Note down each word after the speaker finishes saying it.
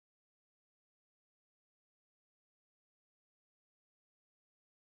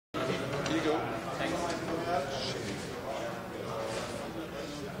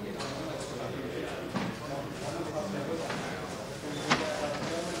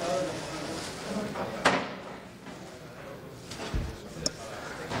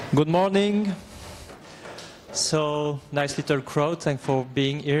Good morning. So, nice little crowd, thanks for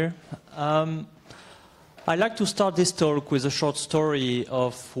being here. I'd like to start this talk with a short story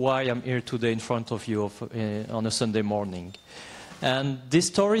of why I'm here today in front of you on a Sunday morning. And this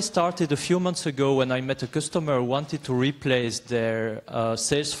story started a few months ago when I met a customer who wanted to replace their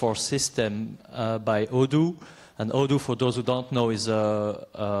Salesforce system by Odoo. And Odoo, for those who don't know, is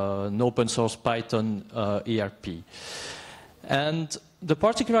an open source Python ERP. And the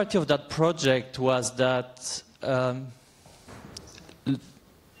particularity of that project was that the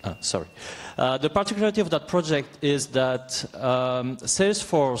particularity of that project is that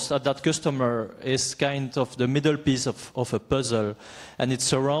Salesforce at that customer is kind of the middle piece of a puzzle, and it's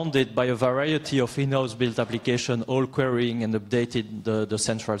surrounded by a variety of in-house built applications, all querying and updating the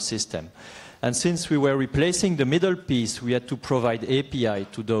central system. And since we were replacing the middle piece, we had to provide API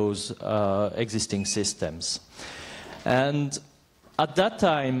to those existing systems. And at that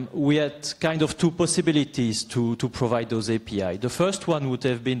time, we had kind of two possibilities to provide those API. The first one would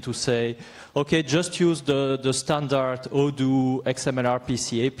have been to say, okay, just use the standard Odoo XML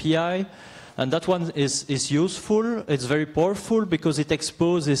RPC API. And that one is useful. It's very powerful because it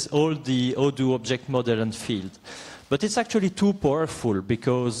exposes all the Odoo object model and field. But it's actually too powerful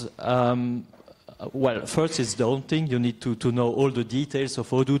because, well, first it's daunting. You need to know all the details of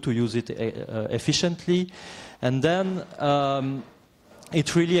Odoo to use it efficiently. And then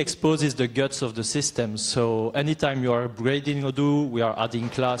it really exposes the guts of the system. So anytime you are upgrading Odoo, we are adding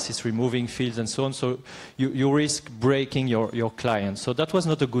classes, removing fields, and so on. So you risk breaking your client. So that was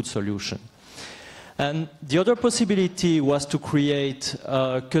not a good solution. And the other possibility was to create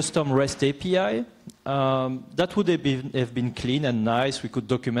a custom REST API. That would have been clean and nice. We could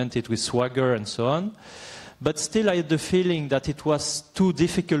document it with Swagger and so on. But still, I had the feeling that it was too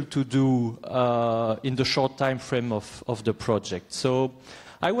difficult to do in the short time frame of the project. So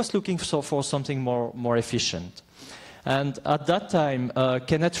I was looking for something more efficient. And at that time,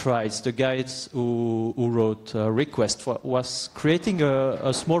 Kenneth Rice, the guys who wrote Request, was creating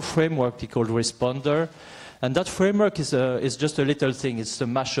a small framework he called Responder. And that framework is just a little thing. It's a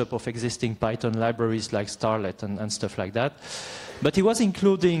mashup of existing Python libraries like Starlet and stuff like that. But he was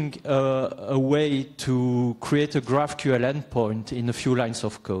including a way to create a GraphQL endpoint in a few lines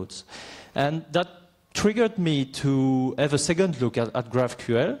of code. And that triggered me to have a second look at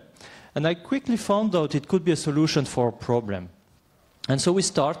GraphQL. And I quickly found out it could be a solution for a problem. And so we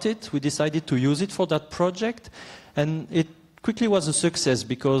decided to use it for that project. And it quickly was a success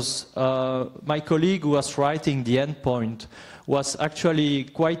because my colleague who was writing the endpoint was actually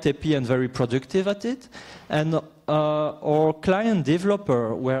quite happy and very productive at it. And our client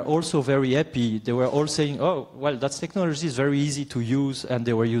developer were also very happy. They were all saying, oh, well, that technology is very easy to use, and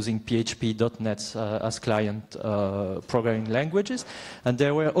they were using PHP, .NET as client programming languages, and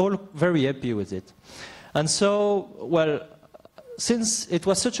they were all very happy with it. And so, well, since it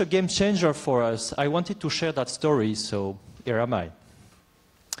was such a game changer for us, I wanted to share that story, so here am I.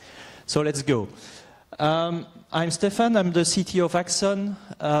 So let's go. I'm Stéphane, I'm the CTO of Axon.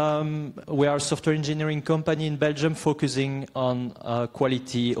 We are a software engineering company in Belgium focusing on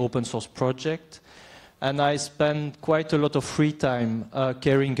quality open source project. And I spend quite a lot of free time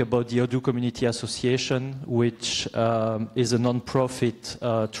caring about the Odoo Community Association, which is a non-profit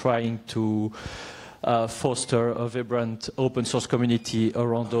trying to foster a vibrant open source community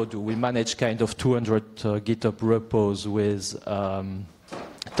around Odoo. We manage kind of 200 GitHub repos with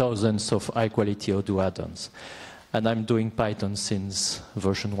thousands of high-quality Odoo add-ons. And I'm doing Python since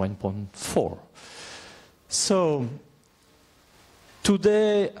version 1.4. So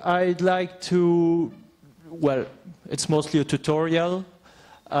today I'd like to, well, it's mostly a tutorial.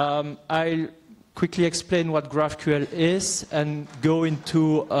 I'll quickly explain what GraphQL is and go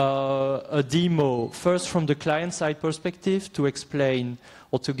into a demo, first from the client-side perspective to explain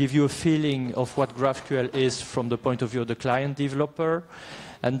or to give you a feeling of what GraphQL is from the point of view of the client developer,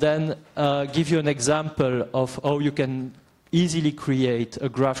 and then give you an example of how you can easily create a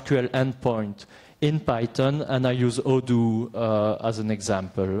GraphQL endpoint in Python, and I use Odoo as an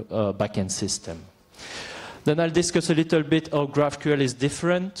example, backend system. Then I'll discuss a little bit how GraphQL is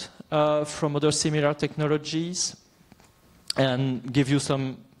different from other similar technologies, and give you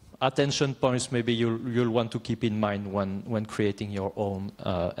some attention points maybe you'll want to keep in mind when creating your own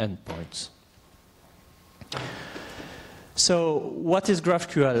endpoints. So what is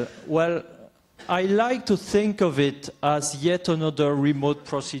GraphQL? Well, I like to think of it as yet another remote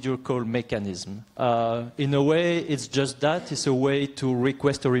procedure call mechanism. In a way, it's just that. It's a way to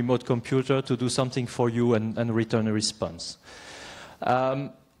request a remote computer to do something for you and return a response.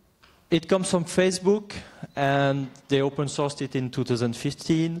 it comes from Facebook, and they open sourced it in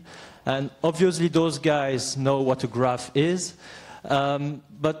 2015. And obviously, those guys know what a graph is.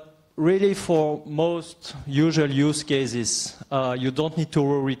 But really, for most usual use cases, you don't need to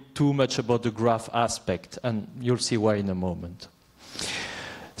worry too much about the graph aspect, and you'll see why in a moment.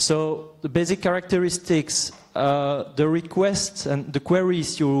 So the basic characteristics, the requests and the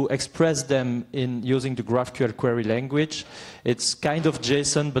queries, you express them in using the GraphQL query language. It's kind of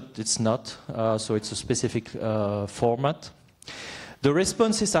JSON, but it's not, so it's a specific format. The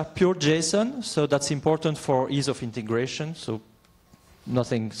responses are pure JSON, so that's important for ease of integration, so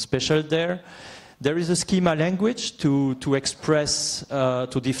nothing special there. There is a schema language to express,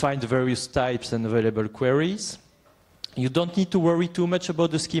 to define the various types and available queries. You don't need to worry too much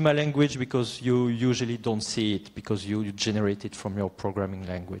about the schema language because you usually don't see it because you generate it from your programming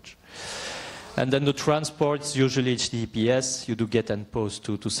language. And then the transport is usually HTTPS. You do get and post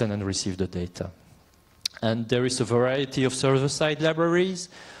to send and receive the data. And there is a variety of server-side libraries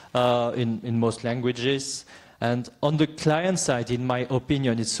in most languages. And on the client side, in my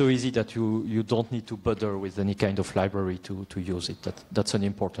opinion, it's so easy that you don't need to bother with any kind of library to use it. That's an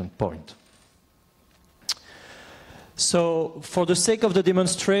important point. So for the sake of the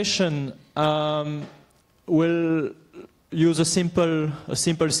demonstration, we'll use a simple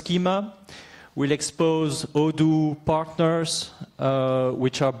schema. We'll expose Odoo partners,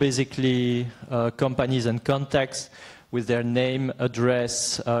 which are basically companies and contacts with their name,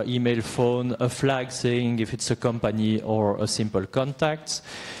 address, email, phone, a flag saying if it's a company or a simple contact.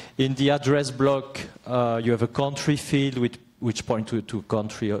 In the address block, you have a country field which point to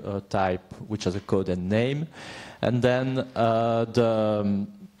country type, which has a code and name. And then the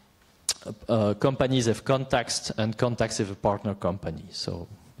companies have contacts, and contacts have a partner company. So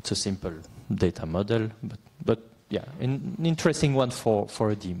it's a simple data model, but yeah, an interesting one for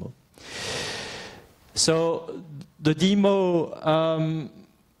a demo. So the demo,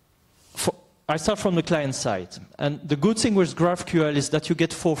 I start from the client side. And the good thing with GraphQL is that you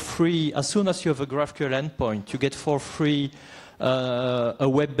get for free, as soon as you have a GraphQL endpoint, you get for free a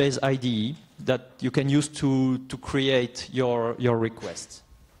web-based IDE that you can use to create your requests.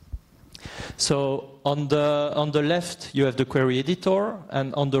 So on the left, you have the query editor,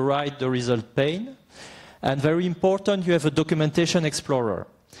 and on the right, the result pane. And very important, you have a documentation explorer.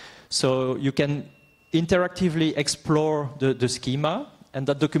 So you can interactively explore the schema, and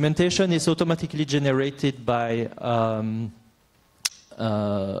that documentation is automatically generated by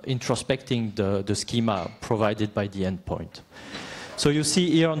introspecting the schema provided by the endpoint. So you see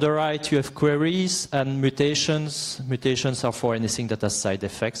here on the right, you have queries and mutations. Mutations are for anything that has side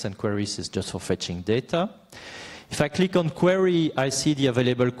effects, and queries is just for fetching data. If I click on query, I see the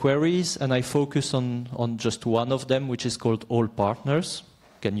available queries, and I focus on just one of them, which is called all partners.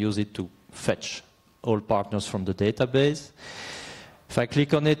 You can use it to fetch all partners from the database. If I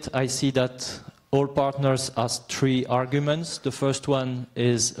click on it, I see that all partners has 3 arguments. The first one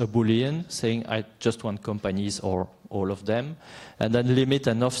is a Boolean, saying I just want companies or all of them. And then limit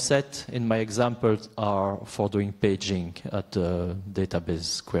and offset, in my examples, are for doing paging at the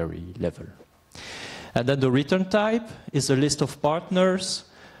database query level. And then the return type is a list of partners.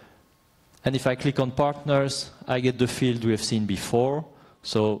 And if I click on partners, I get the field we have seen before.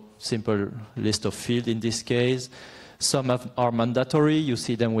 So simple list of fields in this case. Some are mandatory. You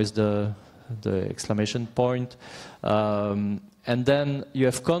see them with the exclamation point. And then you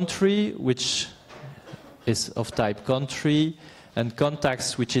have country, which is of type country, and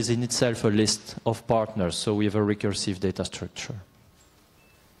contacts, which is in itself a list of partners. So we have a recursive data structure.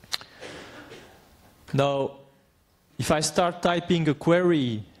 Now, if I start typing a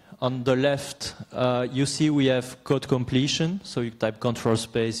query on the left, you see we have code completion. So you type control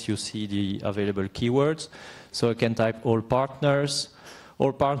space, you see the available keywords. So I can type all partners.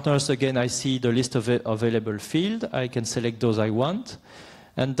 All partners, again, I see the list of available field. I can select those I want.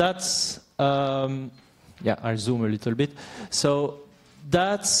 And that's, yeah, I'll zoom a little bit. So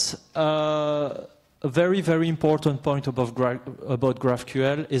that's a very, very important point about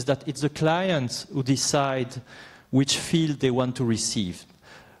GraphQL is that it's the clients who decide which field they want to receive.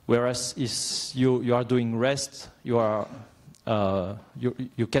 Whereas if you are doing REST, you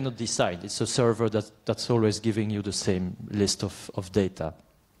cannot decide. It's a server that's always giving you the same list of data.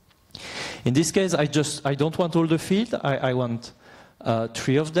 In this case, I don't want all the fields. I want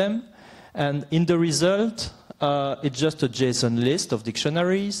 3 of them. And in the result, it's just a JSON list of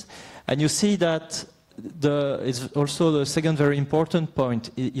dictionaries. And you see that it's also the second very important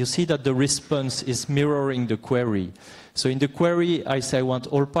point. You see that the response is mirroring the query. So in the query, I say I want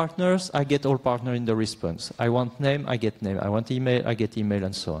all partners, I get all partners in the response. I want name, I get name. I want email, I get email,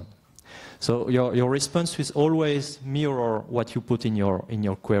 and so on. So your response will always mirror what you put in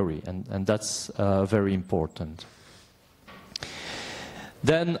your query, and that's very important.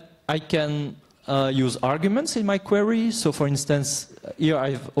 Then I can use arguments in my query. So for instance, here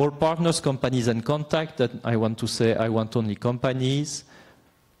I have all partners, companies, and contact. That I want to say I want only companies.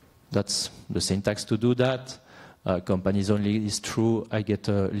 That's the syntax to do that. Companies only is true. I get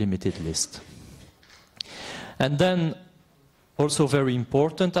a limited list. And then also very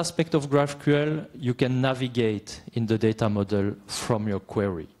important aspect of GraphQL, you can navigate in the data model from your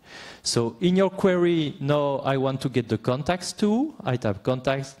query. So in your query, now I want to get the contacts too. I type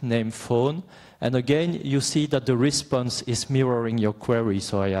contacts, name, phone. And again, you see that the response is mirroring your query.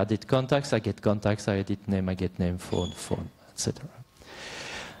 So I added contacts, I get contacts, I edit name, I get name, phone, etc.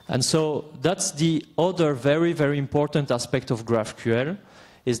 And so that's the other very, very important aspect of GraphQL,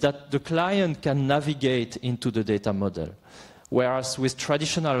 is that the client can navigate into the data model. Whereas with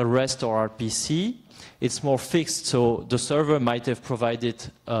traditional REST or RPC, it's more fixed. So the server might have provided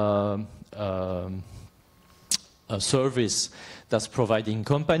a service that's providing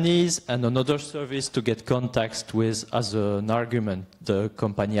companies and another service to get contacts with, as an argument, the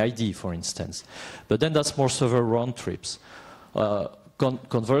company ID, for instance. But then that's more server round trips.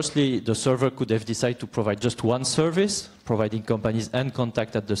 Conversely, the server could have decided to provide just one service, providing companies and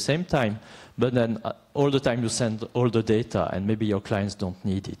contact at the same time, but then all the time you send all the data, and maybe your clients don't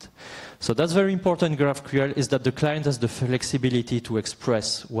need it. So that's very important in GraphQL, is that the client has the flexibility to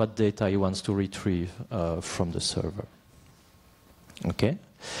express what data he wants to retrieve from the server. Okay?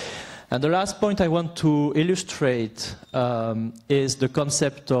 And the last point I want to illustrate is the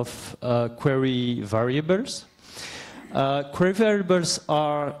concept of query variables. Query variables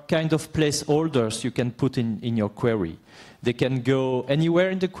are kind of placeholders you can put in your query. They can go anywhere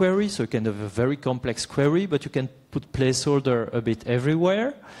in the query, so you can have a very complex query, but you can put placeholder a bit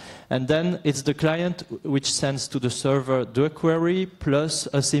everywhere. And then it's the client which sends to the server the query plus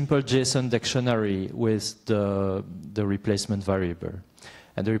a simple JSON dictionary with the replacement variable.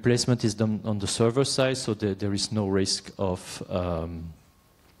 And the replacement is done on the server side, so there is no risk of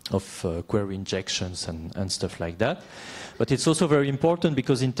query injections and stuff like that. But it's also very important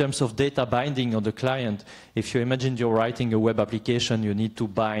because in terms of data binding on the client, if you imagine you're writing a web application, you need to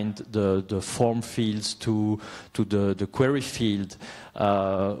bind the form fields to the query field.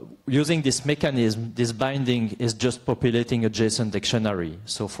 Using this mechanism, this binding is just populating a JSON dictionary.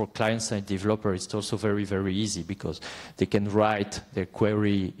 So for client-side developers, it's also very, very easy because they can write their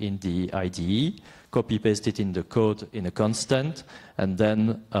query in the IDE, copy-paste it in the code in a constant, and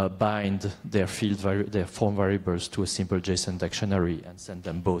then bind their form variables to a simple JSON dictionary and send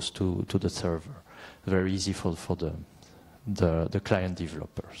them both to the server. Very easy for the client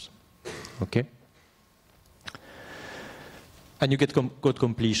developers. Okay? And you get code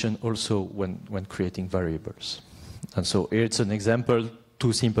completion also when creating variables. And so here it's an example,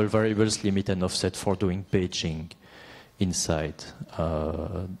 two simple variables, limit and offset, for doing paging inside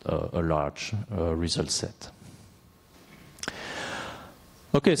a large result set.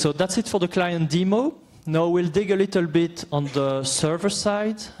 Okay, so that's it for the client demo. Now we'll dig a little bit on the server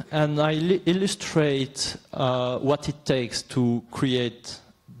side, and I'll illustrate what it takes to create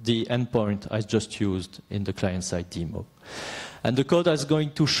the endpoint I just used in the client-side demo. And the code I was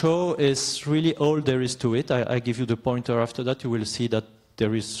going to show is really all there is to it. I give you the pointer after that. You will see that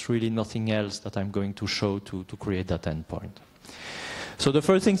there is really nothing else that I'm going to show to create that endpoint. So the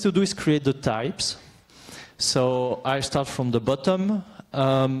first thing to do is create the types. So I start from the bottom.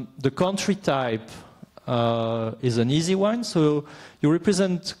 The country type is an easy one. So you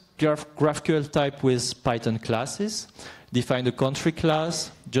represent GraphQL type with Python classes. Define the country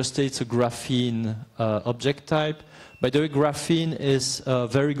class. Just say it's a Graphene object type. By the way, Graphene is a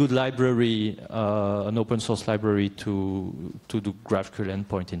very good library, an open source library to do GraphQL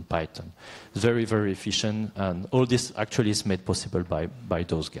endpoint in Python. It's very, very efficient, and all this actually is made possible by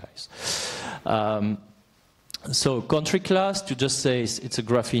those guys. So country class, you just say it's a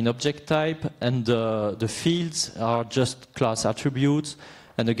Graphene object type, and the fields are just class attributes.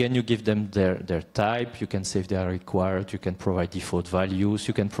 And again, you give them their type. You can say if they are required. You can provide default values.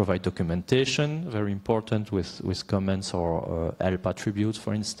 You can provide documentation, very important, with comments or help attributes,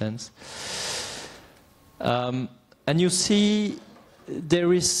 for instance. And you see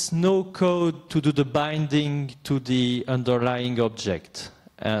there is no code to do the binding to the underlying object.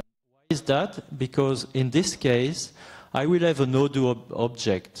 And why is that? Because in this case, I will have an Odoo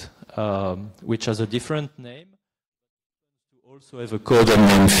object which has a different name. Also have a code and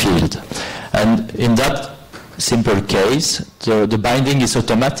name field. And in that simple case, the binding is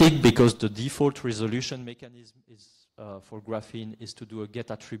automatic because the default resolution mechanism is for Graphene is to do a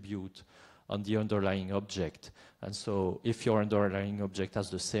get attribute on the underlying object. And so if your underlying object has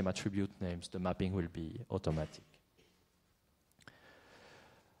the same attribute names, the mapping will be automatic.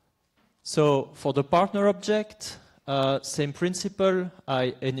 So for the partner object, same principle.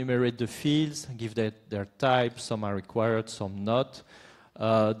 I enumerate the fields, give their type. Some are required, some not.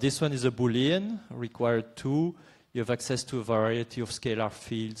 This one is a Boolean, required 2. You have access to a variety of scalar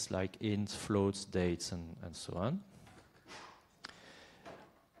fields like ints, floats, dates, and so on.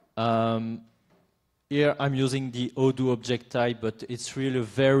 Here I'm using the Odoo object type, but it's really a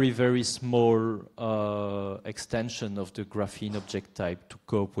very, very small extension of the Graphene object type to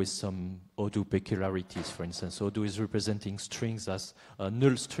cope with some Odoo peculiarities. For instance, Odoo is representing strings as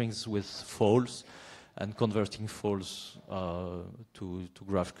null strings with false, and converting false to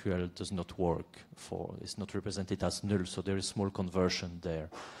GraphQL does not work. It's not represented as null, so there is small conversion there.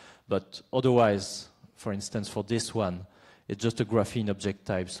 But otherwise, for instance, for this one, it's just a Graphene object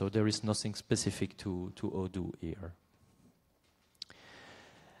type, so there is nothing specific to Odoo here.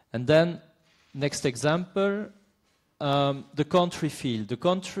 And then, next example, the country field. The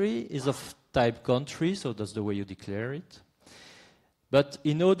country is of type country, so that's the way you declare it. But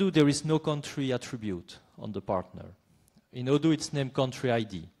in Odoo, there is no country attribute on the partner. In Odoo, it's named country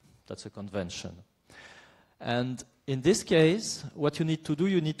ID. That's a convention. And in this case, what you need to do,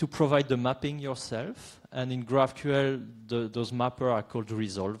 you need to provide the mapping yourself. And in GraphQL, those mappers are called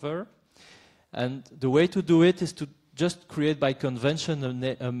resolver. And the way to do it is to just create by convention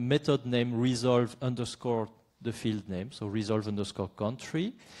a method named resolve underscore the field name, so resolve underscore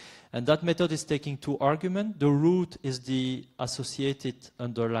country. And that method is taking 2 arguments. The root is the associated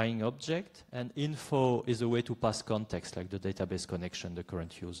underlying object, and info is a way to pass context, like the database connection, the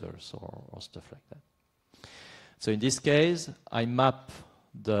current users, or stuff like that. So in this case, I map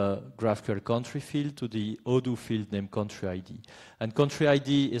the GraphQL country field to the Odoo field named country ID. And country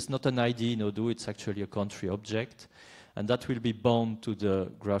ID is not an ID in Odoo, it's actually a country object. And that will be bound to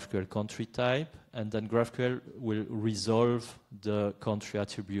the GraphQL country type. And then GraphQL will resolve the country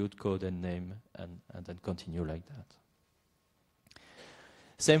attribute, code, and name, and then continue like that.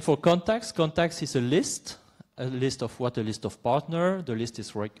 Same for contacts. Contacts is a list of what? A list of partner. The list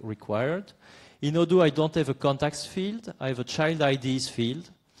is required. In Odoo, I don't have a contacts field. I have a child IDs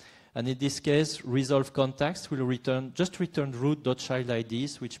field. And in this case, resolve contacts will return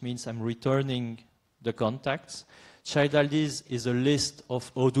root.childids, which means I'm returning the contacts. Child IDs is a list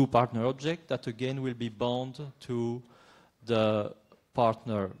of Odoo partner objects that again will be bound to the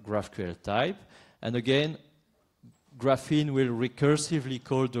partner GraphQL type. And again, Graphene will recursively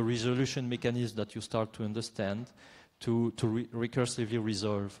call the resolution mechanism that you start to understand to recursively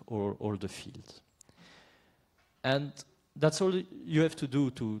resolve all the fields. And that's all you have to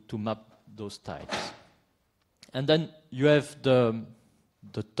do to map those types. And then you have the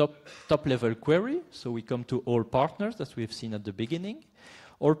top level query. So we come to all partners that we have seen at the beginning.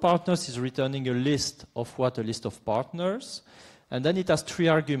 All partners is returning a list of what? A list of partners. And then it has 3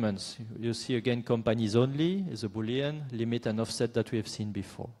 arguments. You see again companies only is a Boolean, limit and offset that we have seen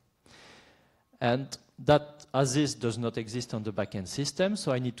before. And that as is does not exist on the backend system,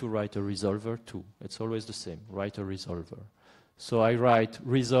 so I need to write a resolver too. It's always the same, write a resolver. So I write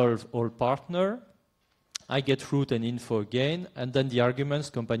resolve all partner, I get root and info again, and then the arguments,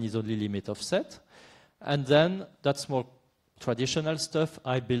 companies only, limit, offset. And then that's more traditional stuff,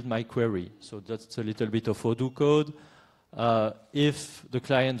 I build my query. So that's a little bit of Odoo code. If the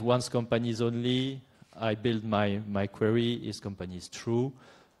client wants companies only, I build my query, is companies true.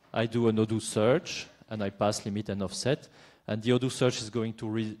 I do an Odoo search, and I pass limit and offset. And the Odoo search is going to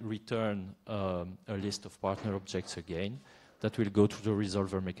return a list of partner objects again that will go through the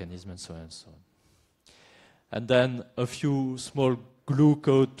resolver mechanism and so on and so on. And then a few small glue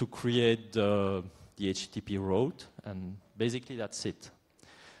code to create the HTTP route, and basically that's it.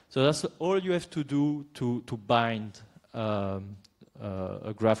 So that's all you have to do to bind a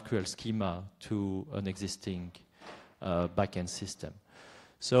GraphQL schema to an existing backend system.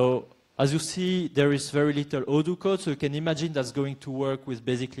 So as you see, there is very little Odoo code, so you can imagine that's going to work with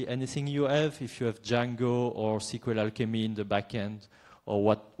basically anything you have. If you have Django or sqlalchemy in the backend,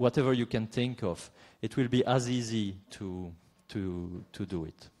 or whatever you can think of, it will be as easy to do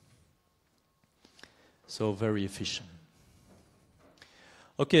it. So very efficient.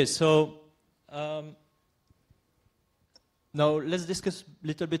 Okay, so now let's discuss a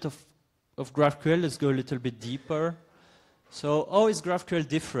little bit of GraphQL. Let's go a little bit deeper. So how is GraphQL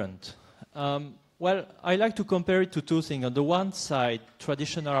different? Well, I like to compare it to 2 things. On the one side,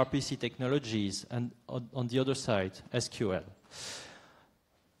 traditional RPC technologies, and on the other side, SQL.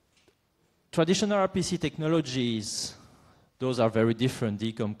 traditional RPC technologies, those are very different,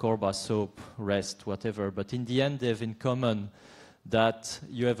 DCOM, Corba, SOAP, REST, whatever, but in the end they have in common that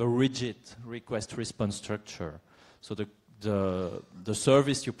you have a rigid request-response structure. So the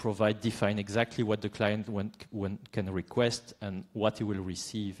service you provide define exactly what the client can request and what he will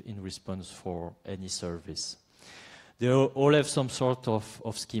receive in response for any service. They all have some sort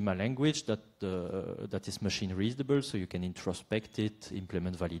of schema language that is machine readable, so you can introspect it,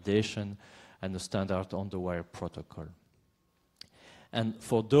 implement validation, and a standard on-the-wire protocol. And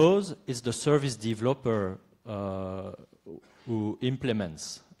for those, it's the service developer who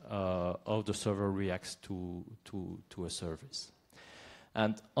implements how the server reacts to a service.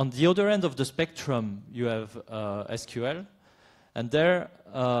 And on the other end of the spectrum, you have SQL. And there,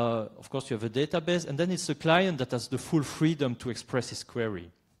 of course, you have a database. And then it's the client that has the full freedom to express his query.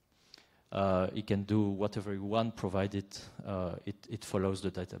 He can do whatever he wants, provided it follows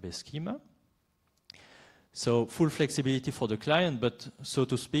the database schema. So full flexibility for the client, but so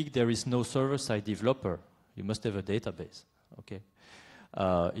to speak, there is no server-side developer. You must have a database. Okay.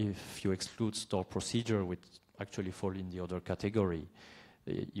 If you exclude store procedure, which actually fall in the other category,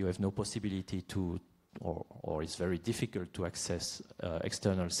 you have no possibility to, or it's very difficult to access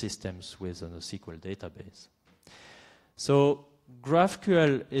external systems with a SQL database. So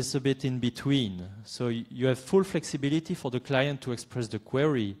GraphQL is a bit in between. So you have full flexibility for the client to express the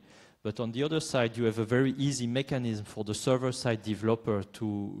query, but on the other side, you have a very easy mechanism for the server-side developer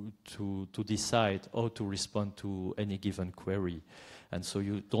to decide how to respond to any given query. And so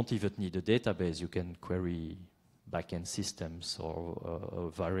you don't even need a database. You can query backend systems or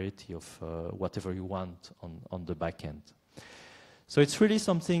a variety of whatever you want on the backend. So it's really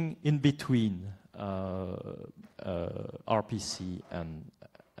something in between RPC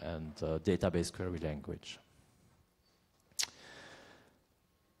and database query language.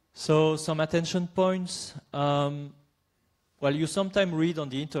 So some attention points. Well, you sometimes read on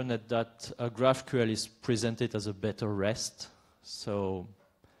the internet that GraphQL is presented as a better REST. So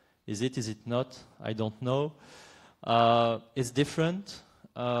is it not? I don't know. It's different.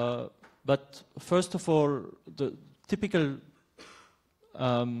 But first of all, the typical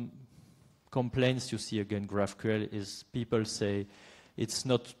complaints you see again GraphQL is people say it's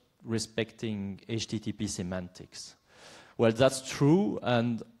not respecting HTTP semantics. Well, that's true,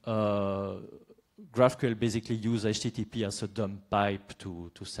 and GraphQL basically uses HTTP as a dumb pipe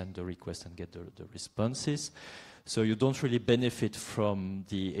to send the request and get the responses. So you don't really benefit from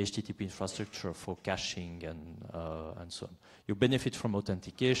the HTTP infrastructure for caching and so on. You benefit from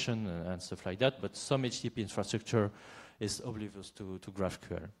authentication and stuff like that, but some HTTP infrastructure is oblivious to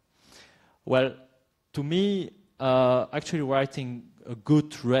GraphQL. Well, to me, actually writing a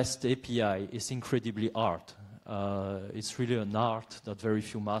good REST API is incredibly hard. It's really an art that very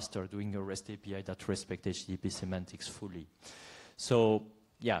few master doing a REST API that respect HTTP semantics fully. So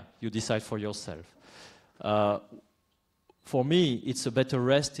yeah, you decide for yourself. For me, it's a better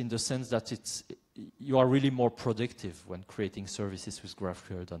REST in the sense that you are really more productive when creating services with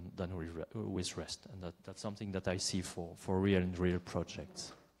GraphQL than with REST, and that's something that I see for real and real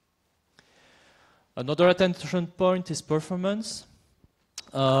projects. Another attention point is performance.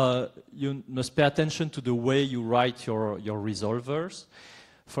 You must pay attention to the way you write your resolvers.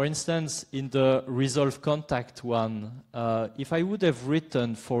 For instance, in the resolve contact one, if I would have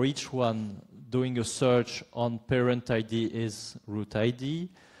written for each one doing a search on parent ID is root ID,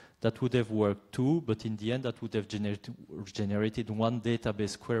 that would have worked too, but in the end that would have generated one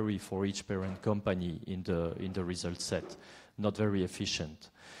database query for each parent company in the result set. Not very efficient.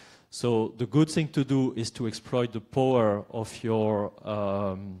 So the good thing to do is to exploit the power of your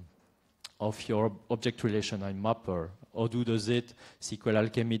object relation mapper. Odoo does it,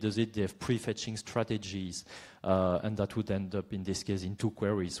 sqlalchemy does it. They have prefetching strategies, and that would end up in this case in two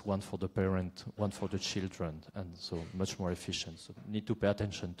queries, one for the parent, one for the children, and so much more efficient. So need to pay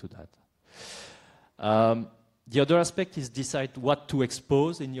attention to that. The other aspect is decide what to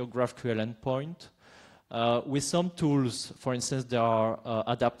expose in your GraphQL endpoint. With some tools, for instance, there are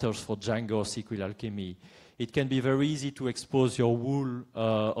adapters for Django or sqlalchemy. It can be very easy to expose your whole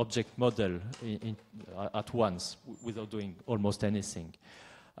object model at once without doing almost anything.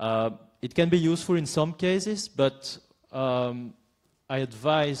 It can be useful in some cases, but I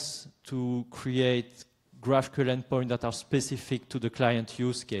advise to create GraphQL endpoints that are specific to the client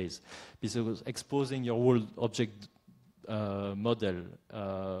use case, because exposing your whole object model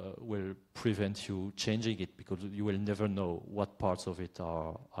will prevent you changing it, because you will never know what parts of it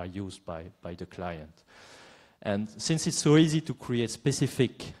are used by the client. And since it's so easy to create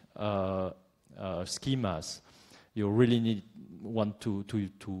specific schemas, you really want to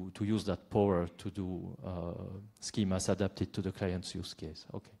use that power to do schemas adapted to the client's use case.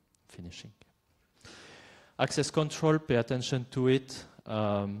 Okay, finishing. Access control, pay attention to it.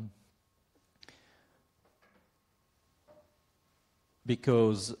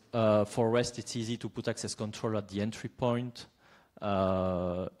 Because for REST, it's easy to put access control at the entry point.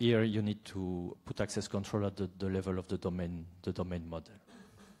 Here, you need to put access control at the level of the domain model.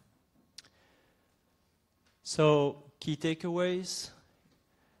 So, key takeaways.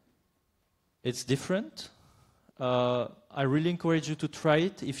 It's different. I really encourage you to try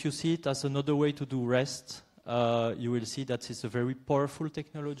it. If you see it as another way to do REST, you will see that it's a very powerful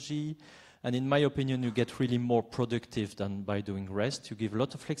technology. And in my opinion, you get really more productive than by doing REST. You give a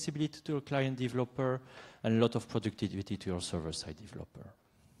lot of flexibility to your client developer and a lot of productivity to your server-side developer.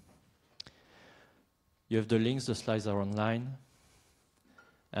 You have the links, the slides are online.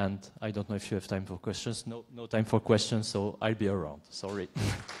 And I don't know if you have time for questions. No time for questions, so I'll be around. Sorry.